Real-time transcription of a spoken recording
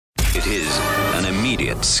It is an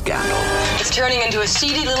immediate scandal. It's turning into a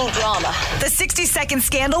seedy little drama. The 60-second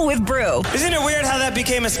scandal with Brew. Isn't it weird how that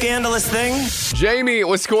became a scandalous thing? Jamie,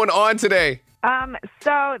 what's going on today?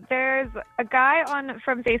 So there's a guy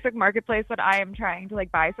from Facebook Marketplace that I am trying to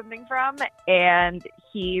buy something from, and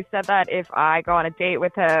he said that if I go on a date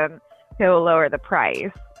with him, he'll lower the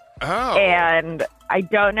price. Oh. And I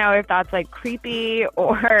don't know if that's creepy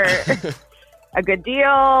or a good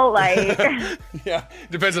deal. Yeah,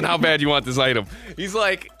 depends on how bad you want this item. He's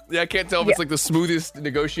I can't tell if it's the smoothest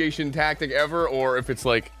negotiation tactic ever, or if it's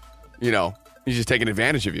he's just taking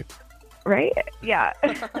advantage of you. Right? Yeah.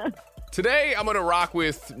 Today, I'm going to rock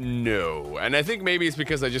with no. And I think maybe it's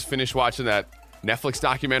because I just finished watching that Netflix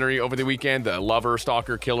documentary over the weekend, the lover,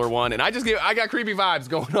 stalker, killer one. And I got creepy vibes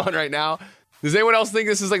going on right now. Does anyone else think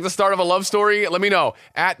this is the start of a love story? Let me know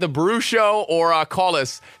at The Brew Show or call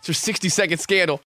us. It's your 60-second scandal.